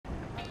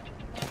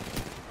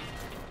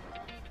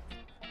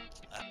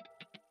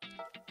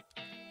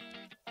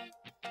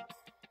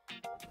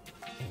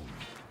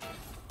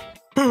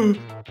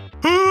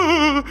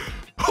Holy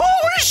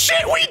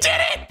shit, we did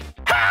it!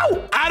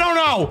 How? I don't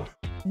know.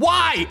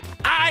 Why?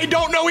 I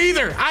don't know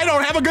either. I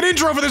don't have a good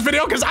intro for this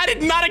video because I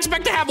did not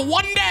expect to have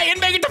one day and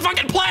make it to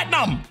fucking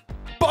platinum.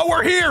 But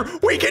we're here.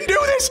 We can do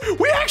this.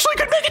 We actually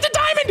could make it to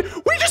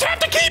diamond. We just have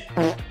to keep...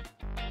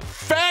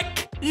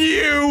 Feck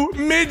you,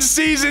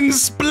 mid-season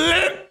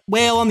split.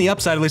 Well, on the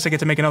upside, at least I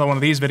get to make another one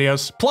of these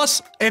videos.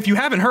 Plus, if you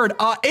haven't heard,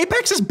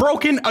 Apex is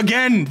broken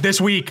again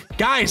this week.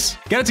 Guys,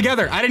 get it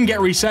together. I didn't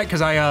get reset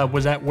because I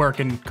was at work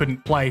and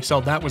couldn't play, so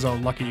that was a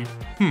lucky...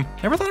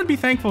 Never thought I'd be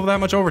thankful for that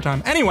much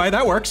overtime. Anyway,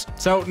 that works.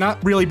 So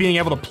not really being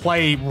able to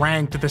play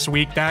ranked this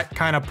week, that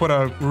kind of put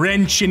a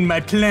wrench in my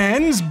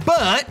plans,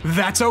 but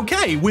that's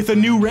okay. With a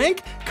new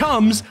rank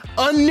comes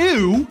a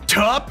new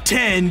top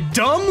 10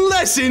 dumb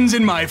lessons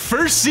in my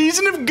first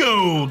season of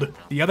Gold.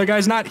 The other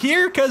guy's not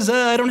here because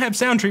I don't have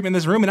sound treatment in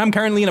this room and I'm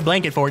currently in a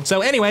blanket fort.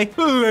 So anyway,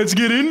 let's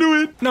get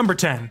into it. Number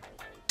 10.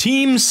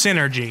 Team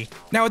synergy.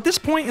 Now at this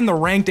point in the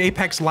ranked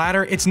Apex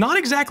ladder, it's not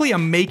exactly a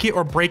make it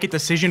or break it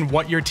decision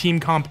what your team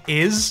comp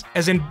is,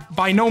 as in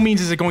by no means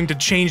is it going to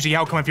change the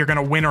outcome if you're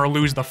gonna win or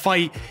lose the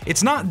fight.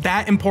 It's not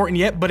that important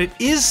yet, but it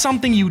is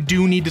something you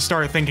do need to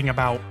start thinking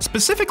about.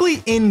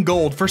 Specifically in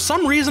Gold, for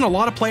some reason a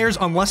lot of players,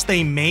 unless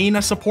they main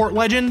a support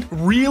legend,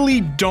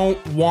 really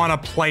don't wanna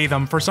play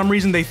them. For some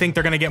reason they think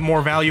they're gonna get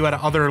more value out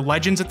of other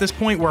legends at this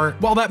point, where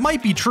while that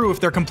might be true if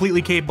they're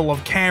completely capable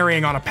of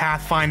carrying on a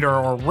Pathfinder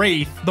or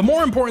Wraith, the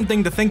more important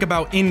thing to think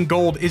about in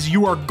Gold is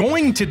you are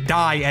going to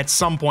die at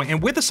some point,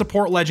 and with a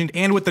support legend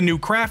and with the new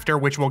crafter,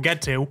 which we'll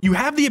get to, you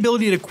have the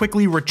ability to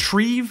quickly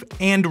retrieve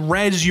and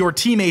res your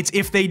teammates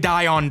if they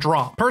die on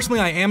drop. Personally,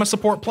 I am a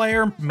support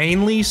player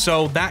mainly,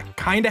 so that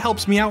kind of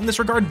helps me out in this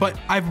regard, but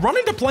I've run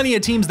into plenty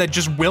of teams that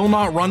just will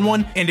not run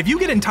one, and if you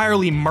get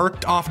entirely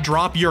murked off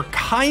drop, you're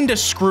kind of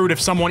screwed if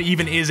someone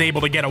even is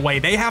able to get away.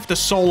 They have to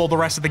solo the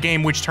rest of the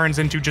game, which turns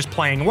into just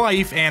playing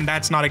life, and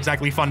that's not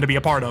exactly fun to be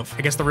a part of.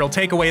 I guess the real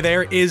takeaway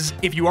there is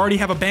if you already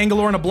have a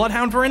Bangalore and a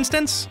Bloodhound, for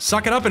instance,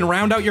 suck it up and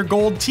round out your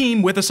Gold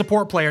team with a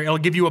support player. It'll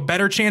give you a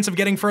better chance of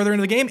getting further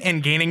into the game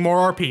and gaining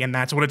more RP, and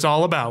that's what it's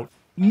all about.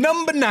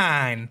 Number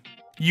 9.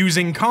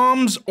 Using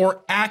comms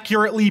or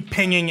accurately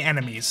pinging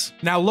enemies.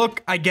 Now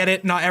look, I get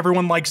it, not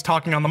everyone likes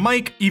talking on the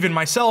mic, even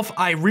myself.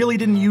 I really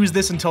didn't use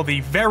this until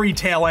the very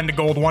tail end of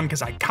Gold 1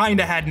 because I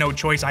kinda had no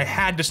choice. I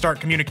had to start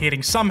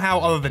communicating somehow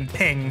other than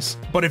pings.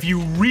 But if you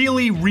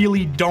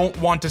really don't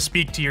want to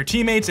speak to your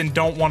teammates and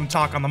don't want to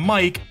talk on the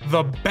mic,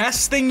 the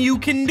best thing you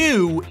can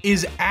do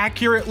is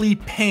accurately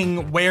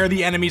ping where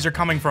the enemies are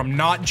coming from,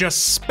 not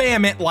just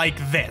spam it like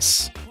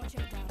this.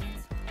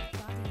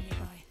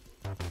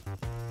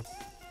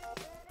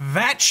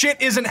 That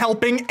shit isn't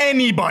helping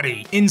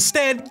anybody.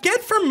 Instead,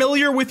 get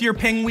familiar with your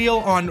ping wheel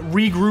on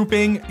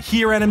regrouping,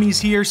 here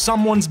enemies here,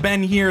 someone's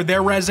been here,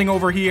 they're rezzing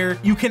over here.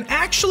 You can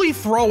actually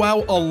throw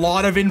out a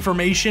lot of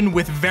information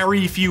with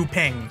very few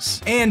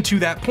pings. And to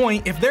that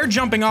point, if they're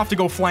jumping off to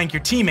go flank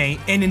your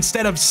teammate, and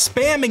instead of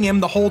spamming him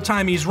the whole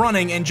time he's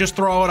running and just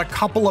throw out a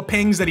couple of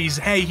pings that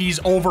he's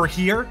over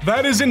here,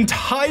 that is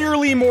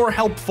entirely more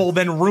helpful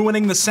than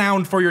ruining the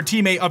sound for your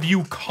teammate of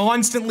you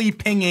constantly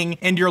pinging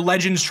and your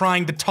legends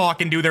trying to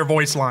talk and do their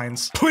voice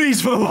lines.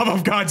 Please, for the love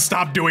of God,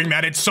 stop doing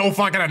that. It's so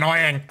fucking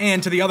annoying.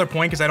 And to the other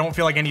point, because I don't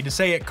feel like I need to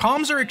say it,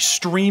 comms are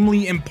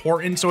extremely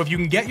important, so if you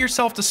can get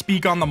yourself to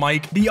speak on the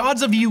mic, the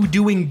odds of you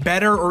doing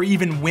better or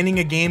even winning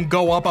a game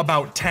go up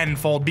about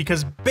tenfold,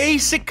 because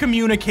basic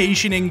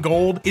communication in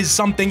Gold is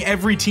something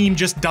every team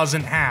just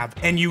doesn't have.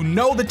 And you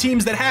know the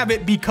teams that have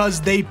it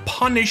because they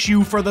punish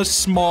you for the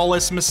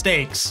smallest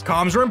mistakes.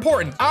 Comms are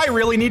important. I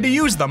really need to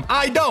use them.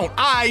 I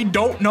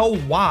don't know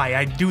why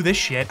I do this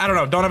shit. I don't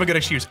know. Don't have a good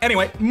excuse.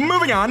 Anyway,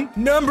 moving on.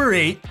 Number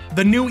 8,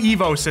 the new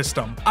Evo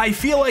system. I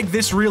feel like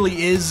this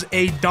really is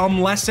a dumb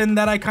lesson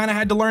that I kind of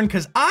had to learn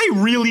because I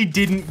really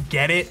didn't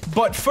get it.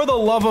 But for the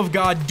love of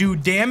God, do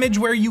damage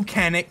where you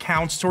can. It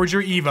counts towards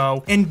your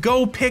Evo. And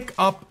go pick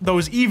up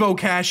those Evo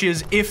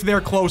caches if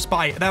they're close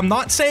by. I'm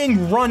not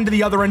saying run to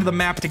the other end of the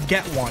map to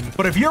get one.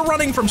 But if you're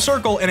running from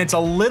circle and it's a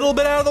little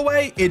bit out of the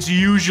way, it's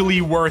usually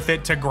worth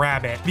it to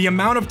grab it. The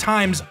amount of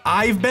times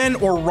I've been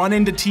or run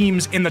into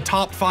teams in the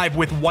top 5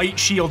 with white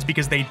shields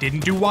because they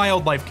didn't do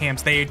wildlife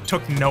camps, they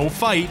took no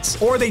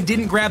fights, or they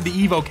didn't grab the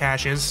Evo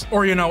caches,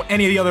 or you know,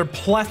 any of the other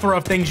plethora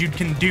of things you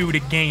can do to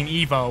gain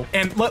Evo.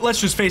 And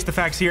let's just face the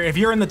facts here. If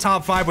you're in the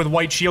top 5 with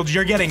white shields,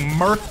 you're getting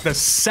murked the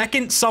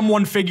second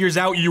someone figures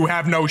out you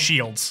have no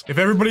shields. If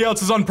everybody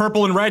else is on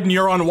purple and red and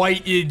you're on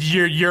white,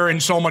 you're in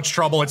so much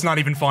trouble, it's not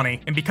even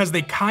funny. And because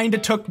they kind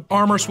of took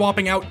armor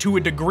swapping out to a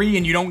degree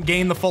and you don't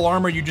gain the full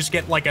armor, you just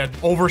get like an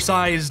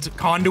oversized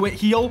conduit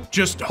heal,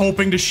 just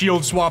hoping to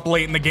shield swap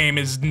late in the game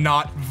is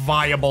not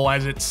viable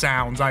as it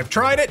sounds. I've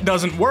tried it,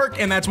 doesn't work,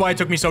 and that's why it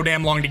took me so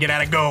damn long to get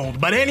out of Gold.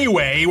 But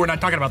anyway, we're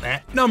not talking about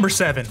that. Number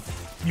 7.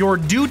 Your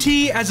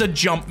duty as a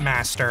jump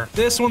master.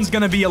 This one's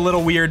gonna be a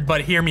little weird,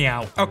 but hear me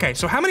out. Okay,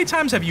 so how many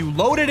times have you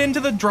loaded into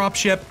the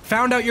dropship,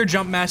 found out your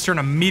jump master, and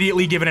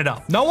immediately given it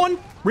up? No one?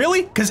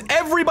 Really? Because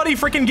everybody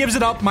freaking gives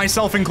it up,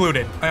 myself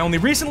included. I only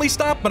recently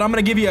stopped, but I'm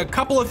gonna give you a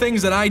couple of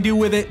things that I do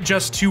with it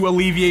just to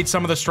alleviate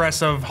some of the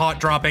stress of hot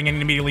dropping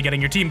and immediately getting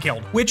your team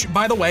killed. Which,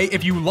 by the way,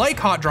 if you like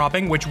hot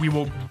dropping, which we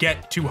will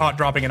get to hot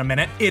dropping in a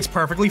minute, it's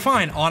perfectly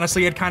fine.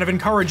 Honestly, I'd kind of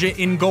encourage it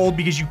in gold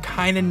because you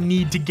kind of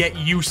need to get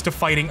used to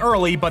fighting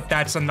early, but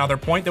that's another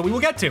point that we will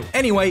get to.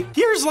 Anyway,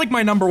 here's like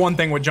my number one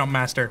thing with Jump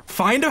Master.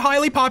 Find a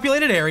highly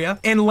populated area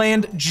and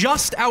land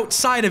just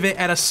outside of it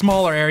at a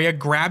smaller area,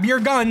 grab your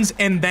guns,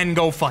 and then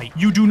go fight.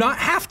 You do not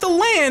have to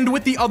land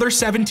with the other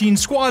 17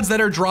 squads that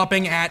are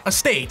dropping at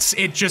estates.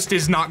 It just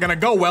is not gonna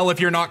go well if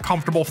you're not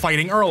comfortable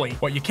fighting early.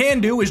 What you can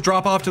do is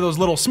drop off to those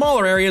little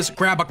smaller areas,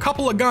 grab a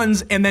couple of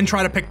guns, and then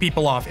try to pick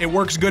people off. It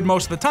works good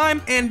most of the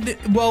time, and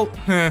well,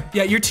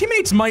 yeah, your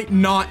teammates might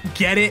not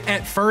get it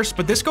at first,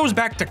 but this goes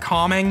back to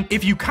calming.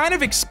 If you kind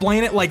of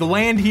explain it like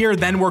land here,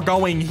 then we're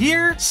going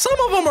here, some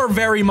of them are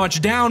very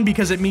much down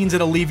because it means it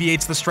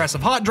alleviates the stress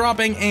of hot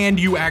dropping, and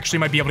you actually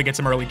might be able to get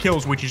some early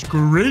kills, which is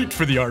great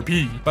for the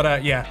RP.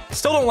 But yeah,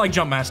 still don't like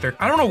Jump Master.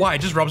 I don't know why, it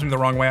just rubs me the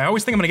wrong way. I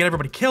always think I'm gonna get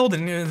everybody killed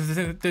and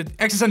the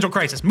existential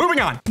crisis. Moving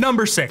on.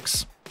 Number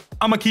 6.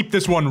 I'm gonna keep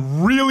this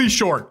one really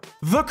short.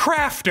 The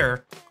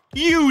Crafter.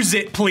 Use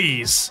it,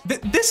 please.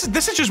 This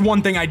is just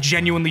one thing I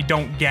genuinely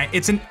don't get.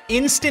 It's an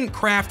instant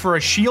craft for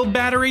a shield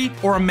battery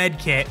or a med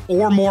kit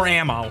or more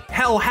ammo.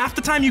 Hell, half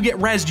the time you get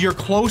rezzed, you're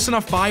close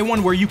enough by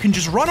one where you can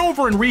just run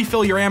over and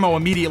refill your ammo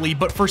immediately,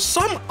 but for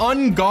some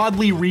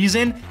ungodly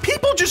reason,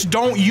 people just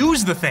don't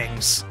use the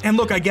things. And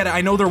look, I get it.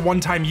 I know they're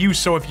one-time use,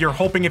 so if you're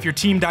hoping if your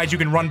team dies, you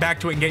can run back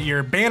to it and get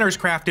your banners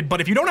crafted,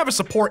 but if you don't have a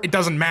support, it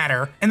doesn't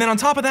matter. And then on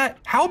top of that,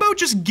 how about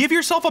just give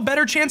yourself a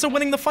better chance of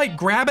winning the fight?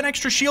 Grab an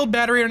extra shield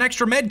battery or an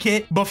extra med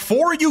kit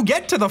before you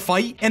get to the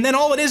fight, and then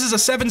all it is a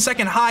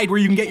 7-second hide where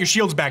you can get your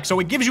shields back, so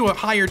it gives you a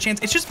higher chance.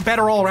 It's just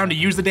better all around to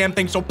use the damn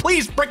thing, so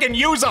please frickin'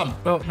 use them!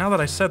 Well, now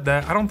that I said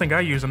that, I don't think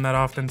I use them that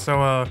often,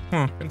 so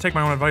gonna take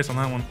my own advice on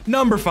that one.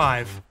 Number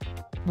 5.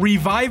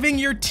 Reviving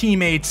your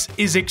teammates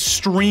is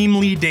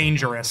extremely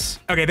dangerous.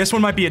 Okay, this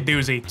one might be a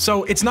doozy.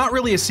 So it's not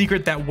really a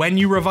secret that when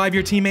you revive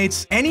your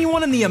teammates,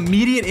 anyone in the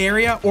immediate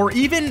area or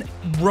even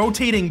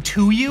rotating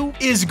to you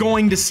is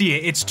going to see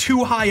it. It's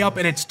too high up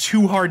and it's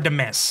too hard to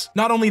miss.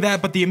 Not only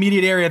that, but the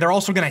immediate area, they're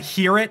also gonna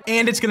hear it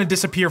and it's gonna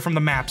disappear from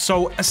the map.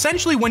 So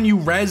essentially when you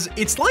res,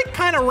 it's like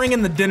kind of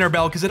ringing the dinner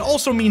bell because it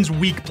also means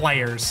weak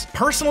players.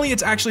 Personally,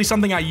 it's actually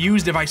something I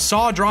used. If I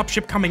saw a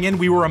dropship coming in,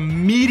 we were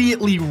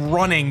immediately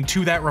running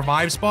to that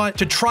revive spot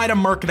to try to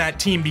murk that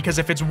team, because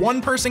if it's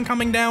one person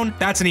coming down,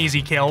 that's an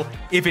easy kill.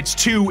 If it's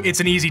two, it's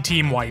an easy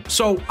team wipe.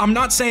 So I'm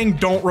not saying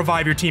don't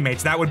revive your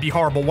teammates. That would be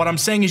horrible. What I'm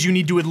saying is you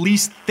need to at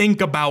least think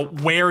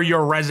about where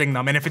you're rezzing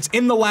them. And if it's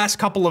in the last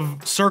couple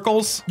of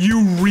circles,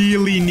 you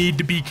really need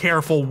to be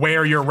careful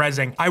where you're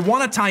rezzing. I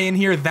want to tie in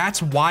here.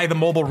 That's why the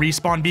mobile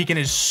respawn beacon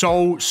is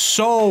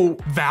so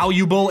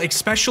valuable,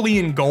 especially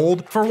in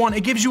gold. For one,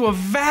 it gives you a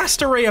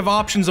vast array of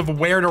options of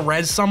where to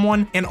res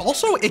someone. And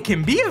also it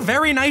can be a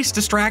very nice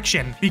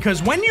distraction,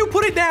 because when you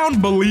put it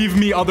down, believe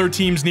me, other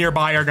teams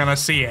nearby are gonna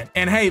see it.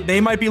 And hey, they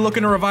might be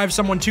looking to revive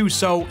someone too,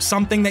 so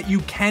something that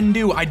you can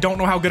do, I don't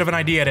know how good of an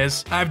idea it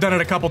is. I've done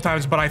it a couple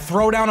times, but I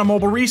throw down a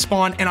mobile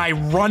respawn and I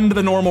run to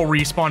the normal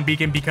respawn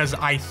beacon because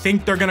I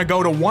think they're gonna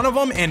go to one of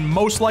them and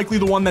most likely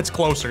the one that's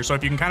closer. So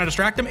if you can kind of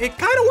distract them, it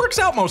kind of works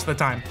out most of the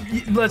time.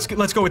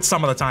 Let's go with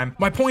some of the time.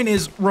 My point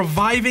is,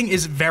 reviving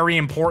is very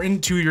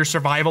important to your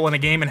survival in a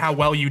game and how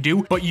well you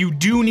do, but you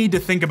do need to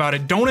think about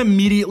it. Don't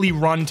immediately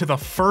run to the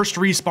first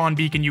respawn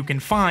beacon you can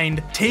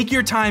find. Take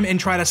your time and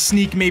try to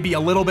sneak maybe a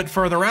little bit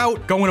further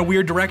out, go in a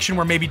weird direction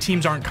where maybe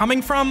teams aren't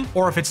coming from,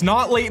 or if it's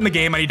not late in the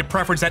game, I need to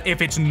preference that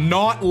if it's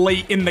not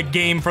late in the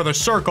game for the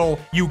circle,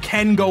 you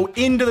can go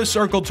into the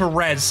circle to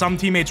res. Some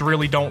teammates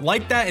really don't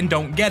like that and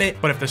don't get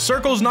it, but if the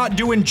circle's not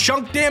doing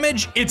chunk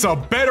damage, it's a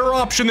better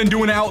option than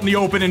doing it out in the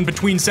open in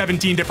between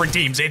 17 different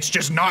teams. It's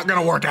just not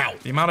gonna work out.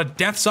 The amount of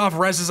deaths off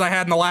reses I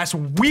had in the last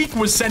week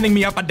was sending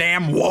me up a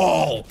damn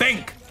wall.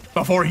 Think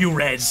before you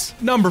res.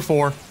 Number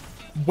 4.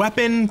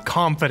 Weapon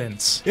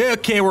confidence.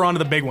 Okay, we're on to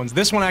the big ones.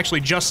 This one actually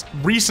just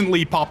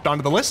recently popped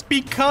onto the list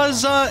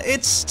because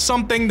it's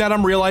something that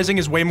I'm realizing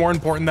is way more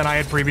important than I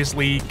had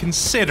previously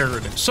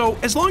considered. So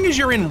as long as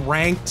you're in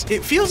ranked,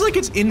 it feels like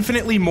it's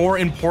infinitely more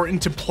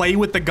important to play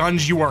with the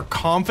guns you are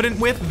confident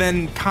with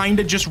than kind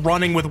of just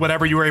running with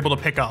whatever you were able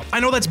to pick up. I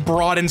know that's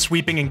broad and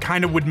sweeping and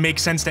kind of would make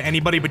sense to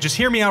anybody, but just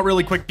hear me out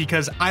really quick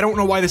because I don't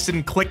know why this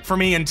didn't click for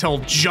me until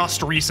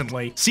just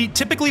recently. See,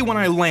 typically when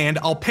I land,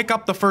 I'll pick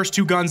up the first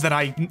two guns that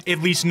I at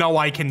least know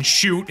I can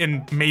shoot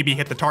and maybe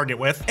hit the target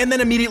with, and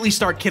then immediately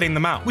start kitting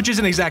them out, which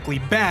isn't exactly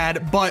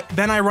bad, but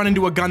then I run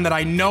into a gun that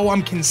I know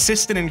I'm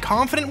consistent and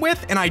confident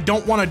with, and I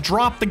don't want to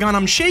drop the gun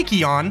I'm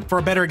shaky on. For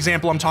a better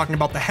example, I'm talking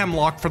about the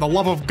Hemlock. For the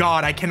love of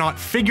God, I cannot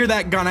figure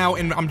that gun out,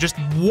 and I'm just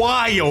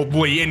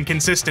wildly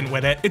inconsistent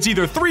with it. It's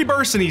either 3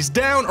 bursts and he's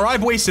down, or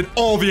I've wasted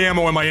all the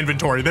ammo in my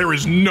inventory. There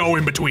is no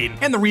in between.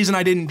 And the reason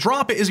I didn't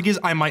drop it is because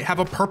I might have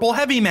a purple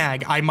heavy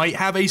mag. I might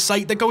have a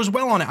sight that goes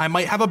well on it. I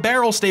might have a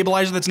barrel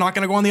stabilizer that's not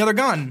going to go on the other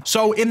gun.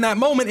 So in that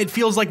moment, it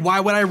feels like, why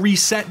would I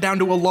reset down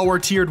to a lower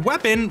tiered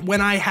weapon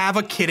when I have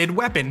a kitted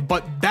weapon?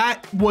 But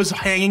that was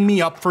hanging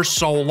me up for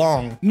so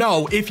long.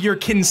 No, if you're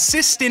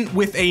consistent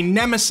with a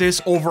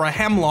Nemesis over a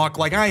Hemlock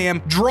like I am,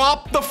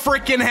 drop the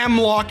freaking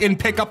Hemlock and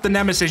pick up the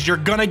Nemesis. You're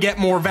gonna get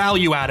more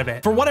value out of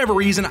it. For whatever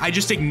reason, I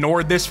just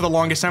ignored this for the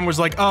longest time. Was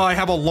like, oh, I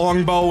have a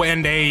longbow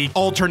and a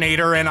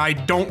alternator, and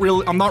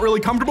I'm not really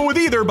comfortable with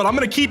either, but I'm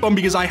gonna keep them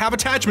because I have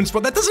attachments,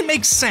 but that doesn't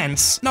make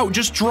sense. No,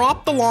 just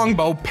drop the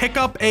longbow, pick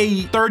up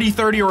a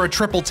 30-30 or a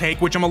triple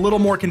take, which I'm a little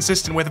more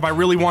consistent with if I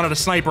really wanted a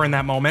sniper in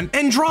that moment,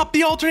 and drop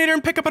the alternator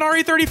and pick up an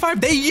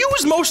RE35. They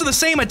use most of the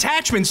same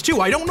attachments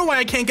too. I don't know why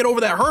I can't get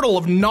over that hurdle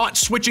of not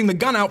switching the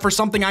gun out for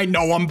something I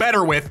know I'm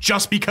better with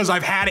just because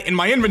I've had it in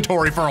my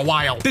inventory for a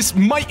while. This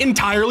might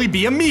entirely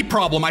be a me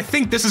problem. I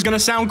think this is gonna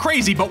sound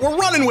crazy, but we're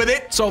running with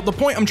it. So the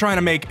point I'm trying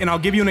to make, and I'll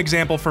give you an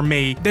example for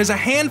me, there's a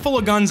handful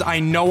of guns I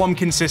know I'm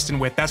consistent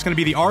with. That's gonna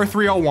be the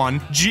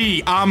R301.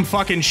 Gee, I'm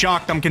fucking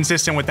shocked I'm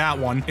consistent with that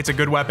one. It's a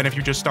good weapon if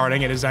you're just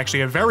starting. It is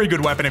actually a very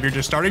good weapon if you're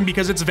just starting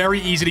because it's very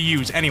easy to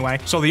use. Anyway,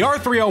 so the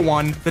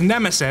R301, the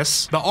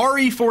Nemesis, the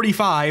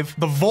RE45,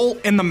 the Volt,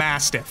 and the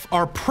Mastiff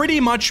are pretty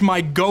much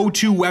my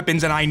go-to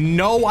weapons, and I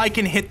know I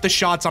can hit the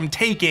shots I'm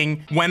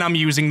taking when I'm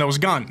using those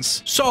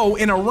guns. So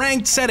in a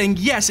ranked setting,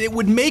 yes, it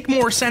would make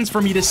more sense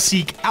for me to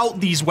seek out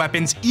these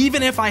weapons,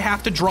 even if I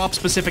have to drop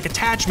specific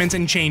attachments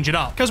and change it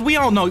up. Because we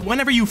all know,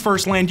 whenever you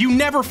first land, you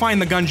never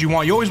find the guns you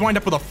want. You always wind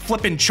up with a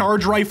flippin'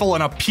 charge rifle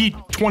and a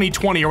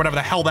P2020 or whatever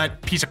the hell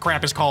that piece of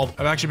crap is called.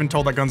 I've actually been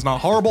told that gun's not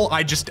horrible.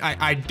 I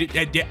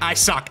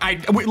suck.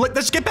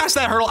 Let's get past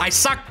that hurdle. I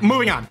suck.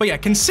 Moving on. But yeah,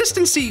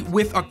 consistency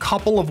with a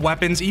couple of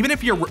weapons, even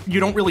if you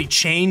don't really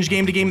change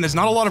game to game, there's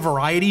not a lot of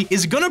variety,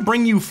 is gonna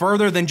bring you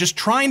further than just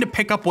trying to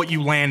pick up what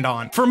you land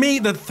on. For me,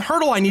 the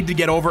hurdle I need to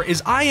get over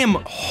is I am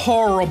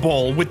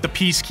horrible with the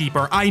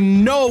Peacekeeper. I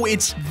know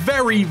it's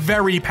very,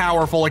 very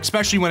powerful,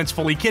 especially when it's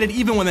fully kitted.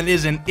 Even when it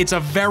isn't, it's a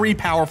very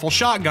powerful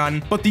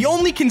shotgun. But the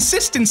only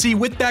consistency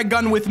with that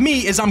gun with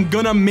me is I'm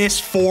gonna miss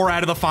 4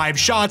 out of the 5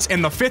 shots,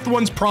 and the 5th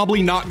one's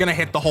probably not gonna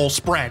hit the whole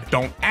spread.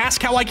 Don't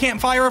ask how I can't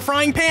fire a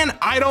frying pan.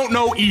 I don't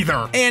know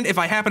either. And if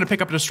I happen to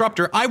pick up a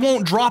Disruptor, I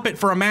won't drop it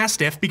for a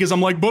Mastiff because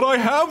I'm like, but I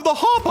have the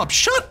hop up.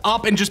 Shut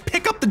up and just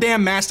pick up the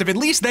damn Mastiff. At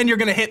least then you're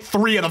gonna hit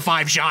 3 of the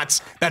 5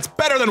 shots. That's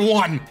better than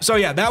 1. So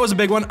yeah, that was a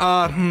big one.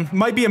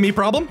 Might be a me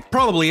problem.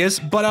 Probably is.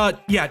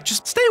 But yeah,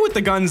 just stay with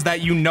the guns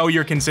that you know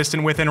you're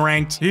consistent with in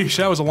ranked. Yeesh,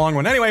 that was a long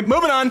one. Anyway,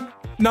 moving on.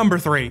 Number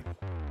 3.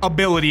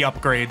 Ability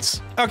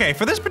upgrades. Okay,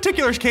 for this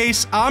particular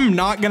case, I'm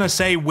not gonna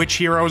say which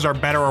heroes are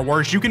better or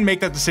worse. You can make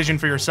that decision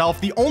for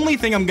yourself. The only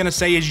thing I'm gonna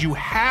say is you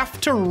have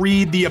to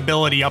read the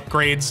ability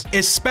upgrades,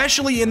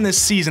 especially in this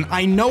season.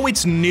 I know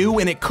it's new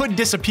and it could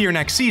disappear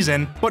next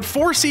season, but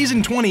for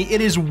season 20, it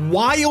is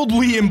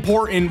wildly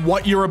important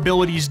what your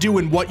abilities do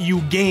and what you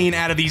gain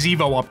out of these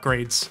Evo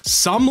upgrades.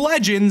 Some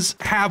legends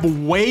have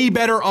way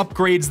better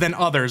upgrades than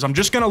others. I'm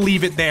just gonna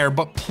leave it there,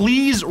 but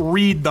please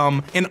read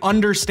them and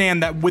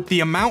understand that with the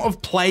amount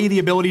of play the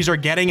abilities are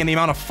getting and the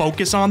amount of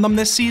focus on them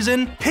this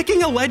season,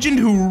 picking a legend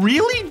who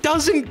really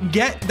doesn't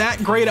get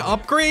that great of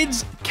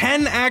upgrades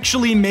can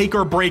actually make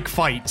or break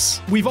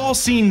fights. We've all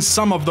seen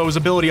some of those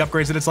ability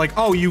upgrades that it's like,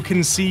 oh, you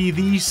can see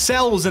the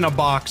cells in a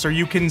box, or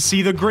you can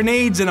see the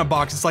grenades in a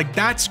box. It's like,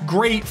 that's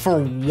great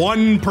for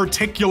one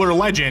particular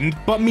legend,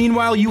 but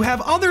meanwhile, you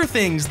have other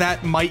things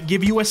that might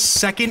give you a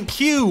second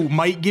Q,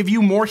 might give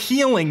you more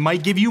healing,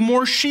 might give you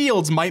more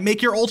shields, might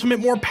make your ultimate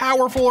more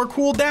powerful or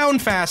cool down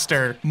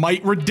faster,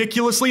 might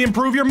ridiculously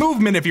improve your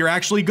movement if you're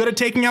actually good at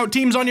taking out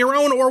teams on your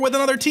own or with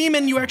another team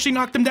and you actually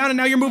knock them down and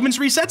now your movement's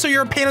reset, so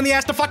you're a pain in the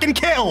ass to fucking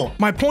kill.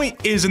 My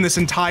point is in this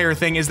entire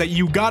thing is that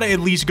you gotta at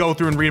least go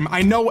through and read them.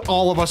 I know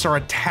all of us are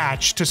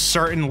attached to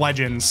certain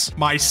legends,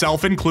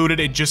 myself included.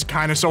 It just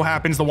kind of so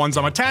happens the ones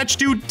I'm attached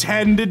to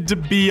tended to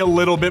be a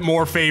little bit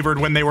more favored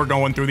when they were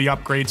going through the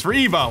upgrades for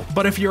Evo.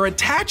 But if you're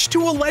attached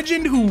to a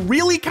legend who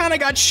really kind of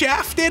got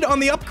shafted on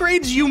the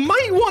upgrades, you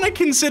might want to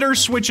consider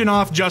switching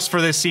off just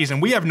for this season.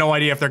 We have no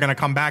idea if they're gonna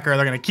come back or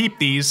they're gonna keep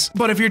these,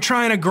 but if you're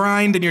trying to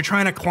grind and you're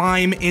trying to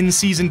climb in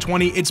season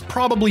 20, it's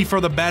probably for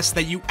the best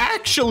that you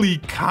actually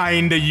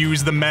kind of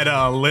use the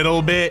meta a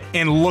little bit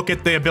and look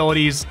at the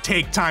abilities,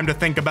 take time to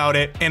think about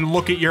it, and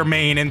look at your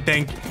main and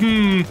think,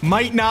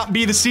 might not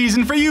be the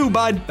season for you,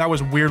 bud. That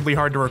was weirdly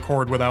hard to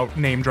record without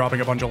name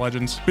dropping a bunch of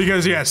legends,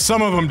 because yeah,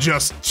 some of them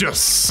just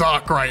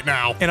suck right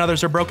now, and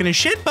others are broken as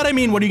shit, but I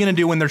mean, what are you gonna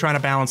do when they're trying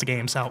to balance a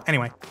game? So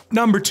anyway,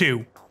 number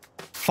 2,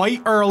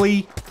 fight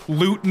early,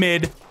 loot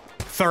mid,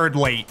 third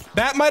late.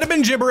 That might have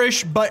been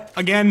gibberish, but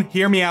again,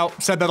 hear me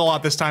out. Said that a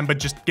lot this time, but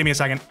just give me a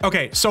second.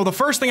 Okay, so the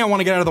first thing I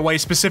want to get out of the way,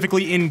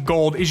 specifically in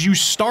gold, is you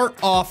start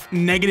off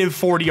negative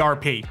 40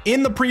 RP.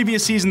 In the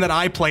previous season that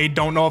I played,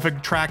 don't know if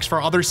it tracks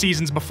for other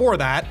seasons before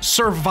that,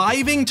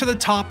 surviving to the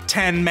top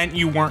 10 meant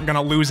you weren't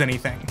gonna lose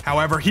anything.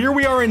 However, here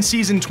we are in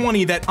season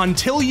 20 that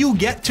until you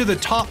get to the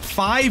top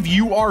 5,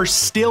 you are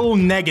still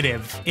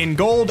negative in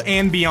gold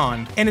and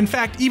beyond. And in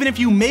fact, even if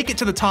you make it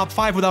to the top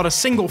 5 without a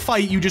single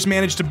fight, you just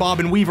manage to bob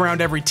and weave around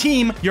every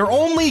team, you're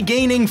only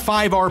gaining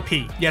 5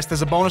 RP. Yes,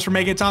 there's a bonus for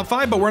making it top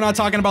 5, but we're not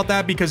talking about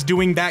that because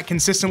doing that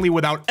consistently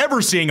without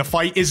ever seeing a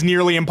fight is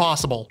nearly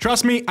impossible.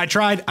 Trust me, I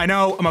tried. I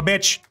know, I'm a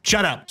bitch.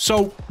 Shut up.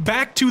 So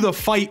back to the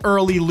fight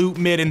early, loot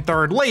mid, and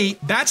third late.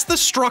 That's the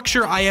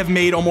structure I have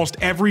made almost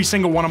every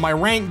single one of my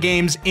ranked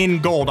games in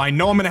gold. I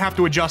know I'm gonna have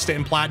to adjust it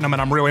in platinum,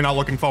 and I'm really not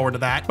looking forward to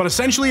that. But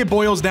essentially it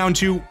boils down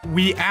to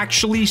we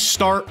actually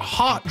start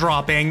hot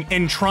dropping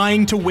and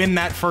trying to win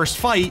that first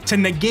fight to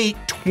negate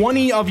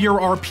 20 of your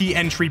RP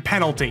entry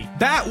penalty.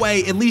 That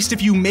way, at least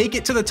if you make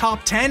it to the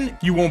top 10,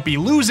 you won't be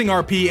losing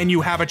RP and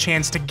you have a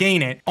chance to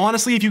gain it.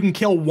 Honestly, if you can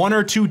kill 1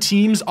 or 2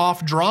 teams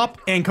off drop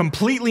and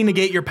completely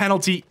negate your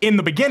penalty in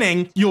the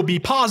beginning, you'll be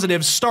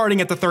positive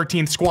starting at the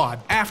 13th squad.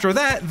 After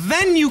that,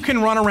 then you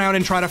can run around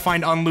and try to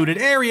find unlooted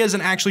areas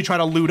and actually try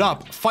to loot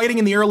up. Fighting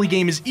in the early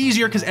game is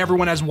easier because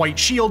everyone has white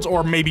shields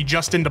or maybe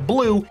just into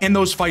blue, and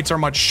those fights are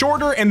much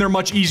shorter and they're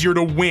much easier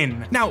to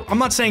win. Now, I'm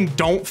not saying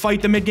don't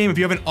fight the mid game. If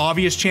you have an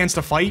obvious chance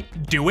to fight,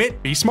 do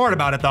it. Be smart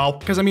about it though,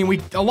 because I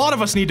mean, a lot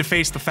of us need to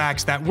face the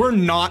facts that we're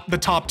not the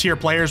top tier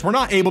players. We're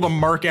not able to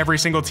murk every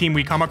single team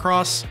we come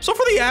across. So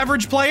for the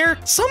average player,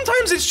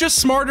 sometimes it's just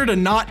smarter to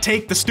not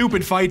take the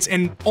stupid fights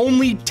and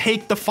only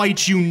take the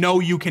fights you know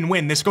you can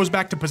win. This goes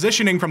back to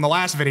positioning from the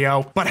last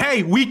video, but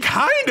hey, we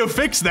kind of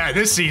fixed that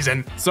this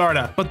season,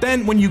 sorta. But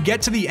then when you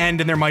get to the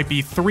end and there might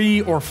be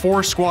 3 or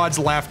 4 squads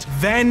left,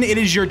 then it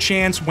is your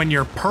chance when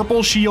you're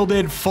purple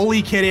shielded,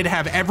 fully kitted,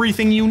 have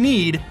everything you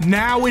need.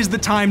 Now is the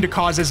time to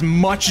cause as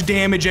much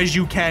damage as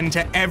you can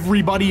to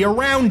everybody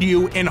around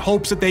you in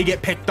hopes that they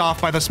get picked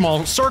off by the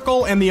small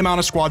circle and the amount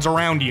of squads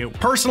around you.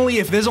 Personally,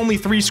 if there's only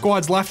 3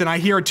 squads left and I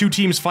hear 2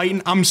 teams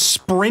fighting, I'm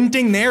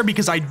sprinting there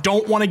because I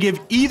don't want to give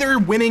either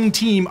winning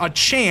team a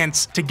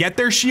chance to get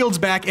their shields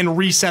back and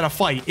reset a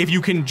fight. If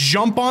you can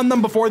jump on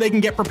them before they can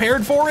get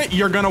prepared for it,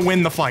 you're gonna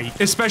win the fight,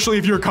 especially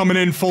if you're coming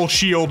in full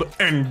shield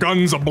and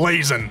guns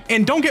a-blazing.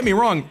 And don't get me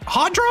wrong,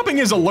 hot dropping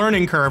is a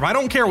learning curve. I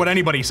don't care what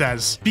anybody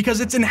says,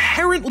 because it's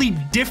inherently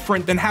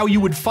different than how you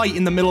would fight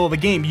in the middle of the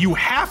game. You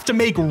have to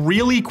make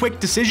really quick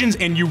decisions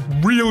and you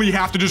really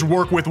have to just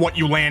work with what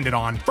you landed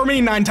on. For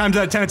me, 9 times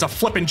out of 10, it's a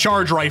flippin'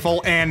 charge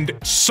rifle, and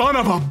son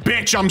of a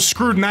bitch, I'm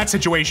screwed in that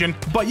situation.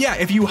 But yeah,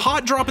 if you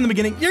hot drop in the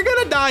beginning, you're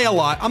gonna die a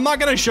lot. I'm not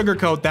gonna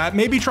sugarcoat that.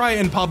 Maybe try it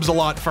in pubs a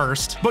lot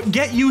first, but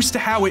get used to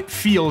how it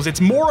feels.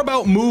 It's more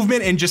about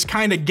movement and just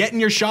kind of getting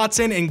your shots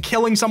in and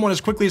killing someone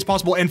as quickly as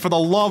possible. And for the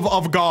love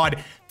of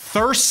God,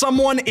 thirst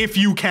someone if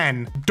you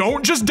can.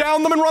 Don't just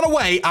down them and run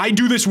away. I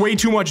do this way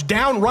too much.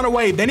 Down, run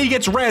away, then he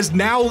gets rezzed.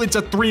 Now it's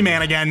a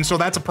 3-man again, so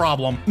that's a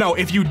problem. No,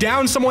 if you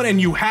down someone and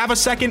you have a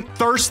second,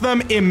 thirst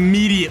them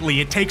immediately.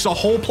 It takes a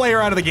whole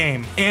player out of the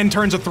game and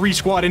turns a 3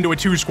 squad into a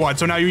 2 squad,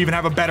 so now you even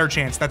have a better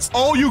chance. That's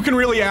all you can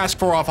really ask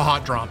for off a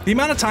hot drop. The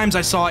amount of times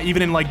I saw,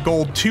 even in like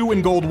gold 2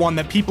 and gold 1,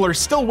 that people are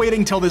still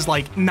waiting till there's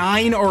like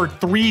 9 or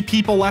 3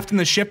 people left in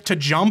the ship to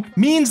jump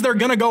means they're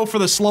gonna go for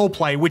the slow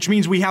play, which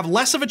means we have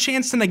less of a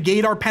chance to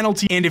negate our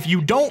penalty. And if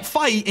you don't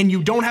fight and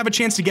you don't have a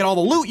chance to get all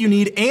the loot you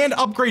need and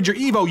upgrade your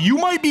Evo, you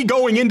might be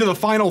going into the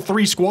final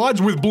 3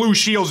 squads with blue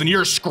shields and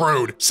you're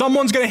screwed.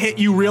 Someone's gonna hit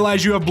you,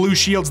 realize you have blue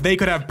shields, they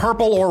could have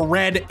purple or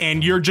red,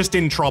 and you're just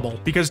in trouble.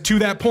 Because to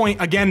that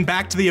point, again,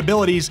 back to the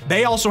abilities,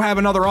 they also have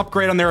another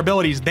upgrade on their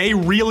abilities. They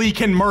really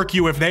can murk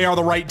you if they are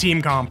the right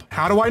team comp.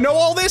 How do I know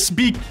all this?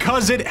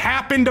 Because it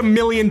happened a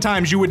million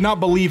times. You would not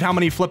believe how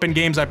many flipping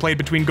games I played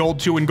between gold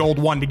 2 and gold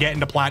 1 to get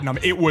into platinum.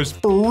 It was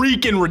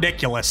freaking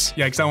ridiculous.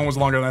 Yikes, that one was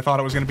longer than I thought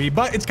it was gonna be,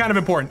 but it's kind of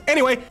important.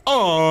 Anyway,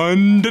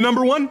 on to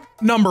number 1.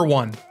 Number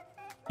 1.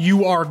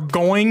 You are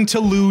going to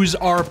lose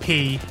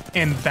RP,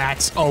 and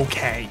that's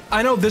okay.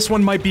 I know this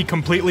one might be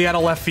completely out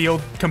of left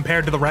field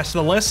compared to the rest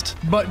of the list,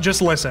 but just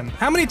listen.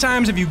 How many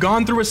times have you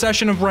gone through a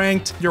session of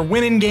ranked, you're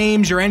winning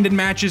games, you're ending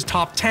matches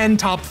top 10,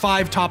 top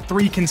 5, top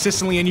 3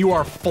 consistently, and you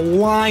are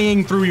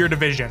flying through your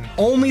division,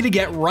 only to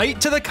get right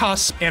to the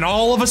cusp, and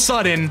all of a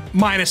sudden,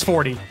 minus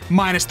 40,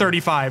 minus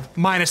 35,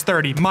 minus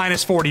 30,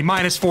 minus 40,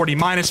 minus 40,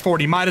 minus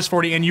 40, minus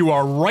 40, and you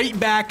are right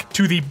back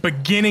to the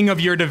beginning of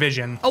your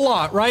division. A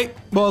lot, right?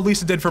 Well, at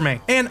least it did for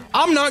me. And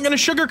I'm not gonna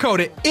sugarcoat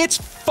it. It's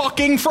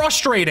fucking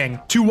frustrating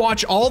to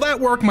watch all that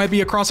work, might be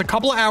across a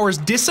couple of hours,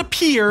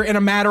 disappear in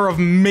a matter of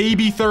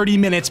maybe 30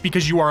 minutes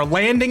because you are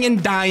landing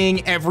and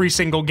dying every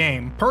single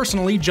game.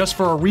 Personally, just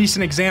for a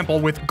recent example,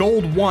 with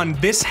Gold 1,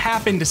 this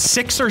happened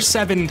 6 or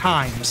 7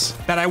 times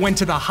that I went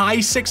to the high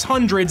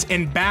 600s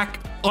and back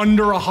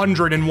under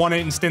 100 in one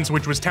instance,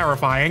 which was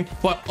terrifying,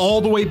 but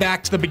all the way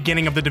back to the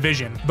beginning of the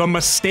division. The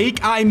mistake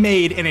I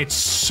made, and it's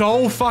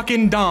so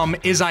fucking dumb,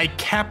 is I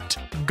kept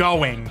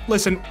going.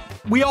 Listen,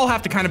 we all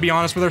have to kind of be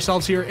honest with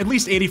ourselves here. At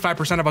least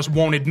 85% of us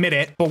won't admit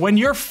it, but when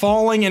you're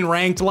falling in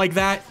ranked like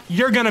that,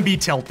 you're gonna be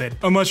tilted.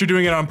 Unless you're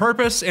doing it on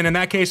purpose, and in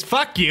that case,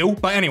 fuck you.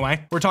 But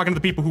anyway, we're talking to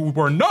the people who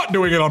were not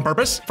doing it on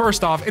purpose.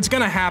 First off, it's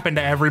gonna happen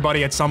to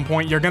everybody at some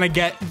point. You're gonna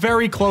get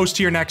very close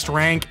to your next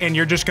rank, and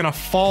you're just gonna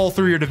fall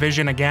through your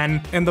division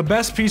again. And the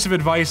best piece of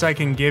advice I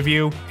can give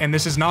you, and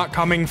this is not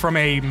coming from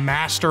a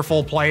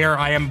masterful player,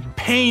 I am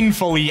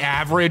painfully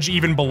average,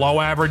 even below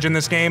average in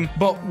this game,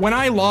 but when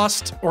I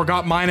lost or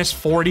got minus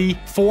 40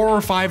 4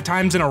 or 5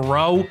 times in a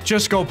row,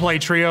 just go play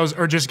trios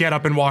or just get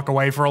up and walk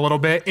away for a little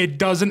bit. It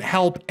doesn't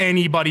help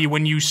anybody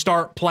when you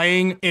start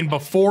playing and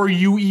before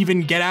you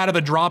even get out of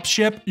the drop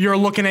ship, you're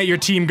looking at your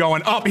team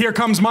going, oh, here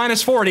comes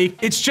minus 40.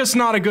 It's just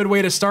not a good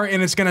way to start,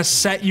 and it's gonna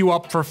set you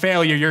up for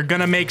failure. You're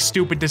gonna make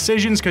stupid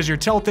decisions because you're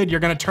tilted. You're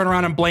gonna turn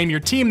around and blame your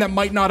team that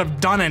might not have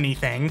done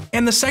anything.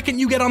 And the second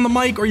you get on the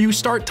mic or you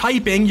start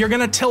typing, you're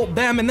gonna tilt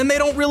them, and then they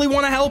don't really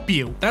want to help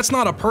you. That's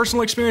not a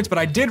personal experience, but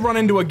I did run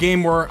into a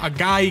game where a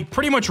guy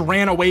pretty much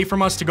ran away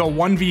from us to go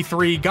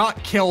 1v3,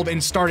 got killed,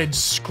 and started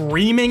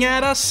screaming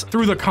at us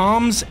through the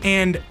comms,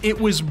 and it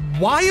was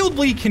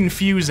wildly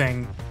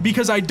confusing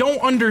because I don't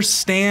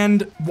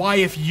understand why,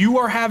 if you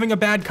are having a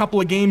bad couple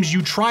of games,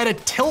 you try to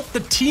tilt the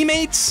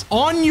teammates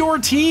on your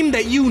team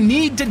that you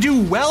need to do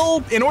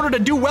well in order to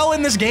do well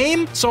in this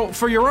game. So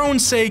for your own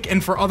sake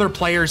and for other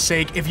players'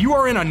 sake, if you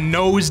are in a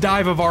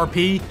nosedive of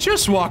RP,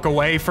 just walk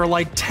away for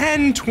like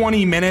 10,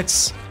 20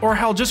 minutes, or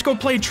hell, just go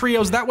play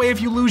trios. That way, if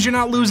you lose, you're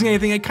not losing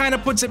anything. It kind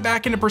of puts it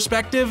back into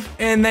perspective,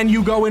 and then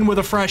you go in with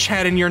a fresh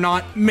head and you're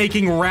not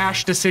making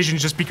rash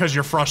decisions just because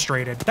you're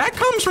frustrated. That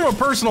comes from a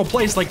personal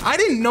place. Like, I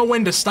didn't know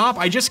when to stop.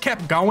 I just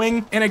kept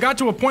going, and it got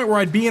to a point where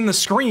I'd be in the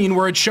screen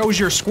where it shows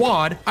your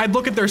squad. I'd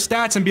look at their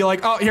stats and be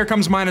like, oh, here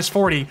comes minus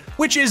 40,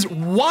 which is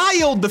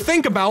wild to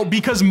think about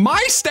because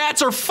my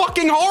stats are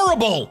fucking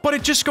horrible. But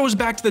it just goes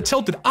back to the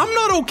tilted. I'm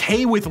not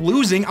okay with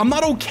losing. I'm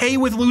not okay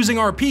with losing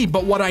RP,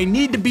 but what I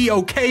need to be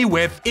okay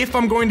with if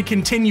I'm going to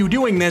continue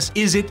doing this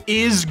is it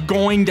is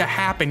going to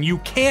happen. You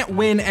can't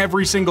win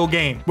every single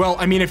game. Well,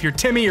 I mean, if you're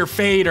Timmy or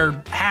Fade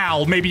or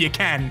Hal, maybe you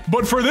can.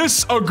 But for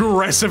this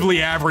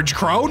aggressively average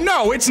crow,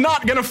 no, it's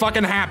not gonna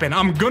fucking happen.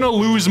 I'm gonna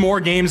lose more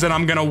games than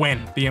I'm gonna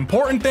win. The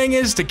important thing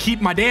is to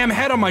keep my damn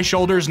head on my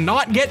shoulders,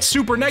 not get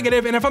super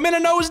negative, and if I'm in a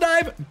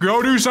nosedive,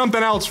 go do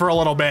something else for a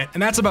little bit.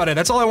 And that's about it.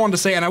 That's all I wanted to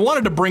say, and I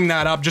wanted to bring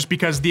that up just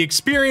because the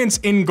experience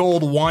in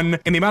Gold 1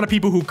 and the amount of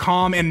people who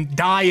calm and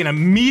die and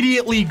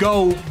immediately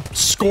go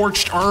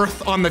scorched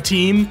earth on the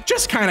team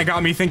just kind of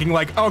got me thinking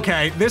like,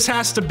 okay, this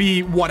has to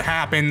be what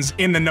happens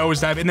in the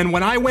nosedive. And then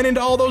when I went into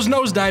all those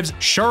nosedives,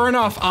 sure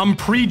enough, I'm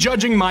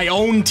prejudging my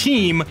own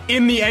team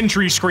in the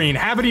entry screen.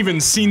 Haven't even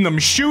seen them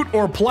shoot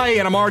or play,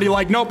 and I'm already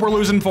like, nope, we're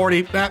losing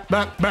 40.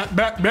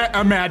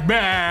 I'm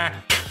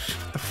mad.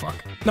 The fuck?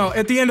 No,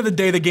 at the end of the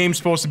day, the game's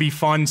supposed to be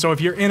fun, so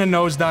if you're in a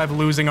nosedive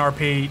losing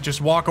RP,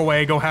 just walk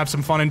away, go have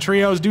some fun in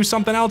trios, do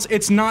something else.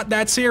 It's not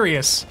that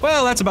serious.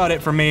 Well, that's about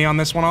it for me on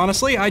this one,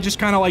 honestly. I just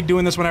kind of like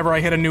doing this whenever I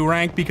hit a new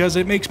rank because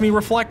it makes me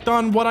reflect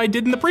on what I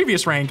did in the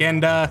previous rank,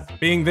 and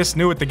being this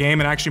new at the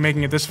game and actually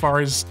making it this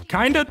far is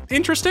kind of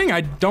interesting.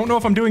 I don't know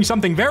if I'm doing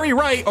something very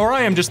right, or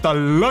I am just the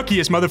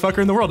luckiest motherfucker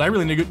in the world. I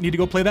really need to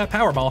go play that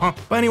Powerball, huh?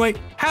 But anyway,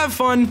 have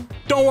fun.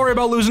 Don't worry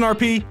about losing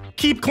RP.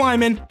 Keep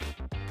climbing.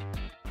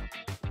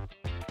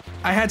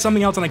 I had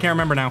something else and I can't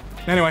remember now.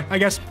 Anyway, I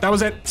guess that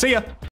was it. See ya.